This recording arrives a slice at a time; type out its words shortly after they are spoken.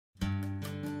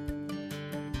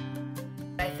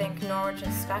I think Norwich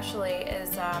especially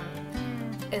is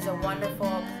a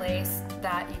wonderful place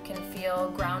that you can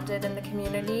feel grounded in the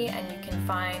community and you can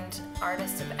find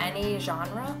artists of any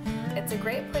genre. It's a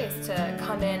great place to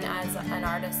come in as an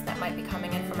artist that might be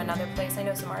coming in from another place. I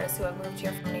know some artists who have moved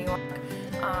here from New York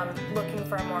looking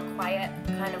for a more quiet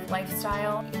kind of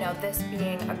lifestyle. You know, this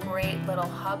being a great little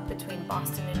hub between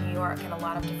Boston and New York and a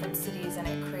lot of different cities, and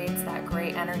it creates that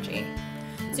great energy.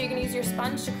 So you can use your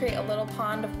sponge to create a little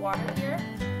pond of water here,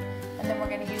 and then we're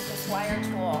going to use this wire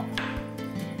tool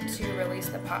to release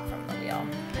the pot from the wheel.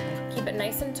 Keep it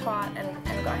nice and taut and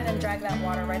go ahead and drag that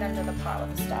water right under the pot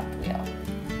with a stopped wheel.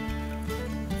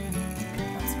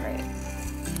 That's great.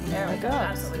 There we go.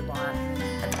 That's what we want.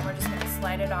 And then we're just going to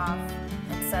slide it off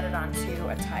and set it onto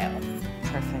a tile.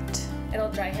 Perfect. It'll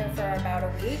dry here for about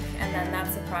a week, and then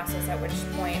that's the process at which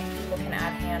point people can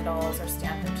add handles or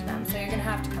stamp into them. So you're going to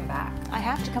have to come back. I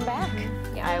have to come back?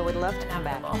 Yeah. I would love to come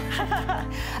back.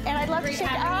 And I'd love to shake.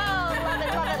 Oh, love it,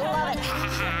 love it, love it.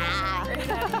 Great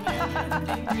having you.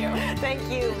 Thank you. Thank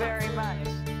you very much.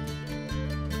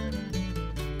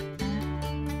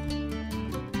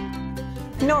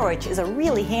 Norwich is a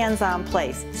really hands-on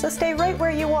place, so stay right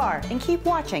where you are and keep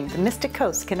watching the Mystic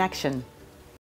Coast Connection.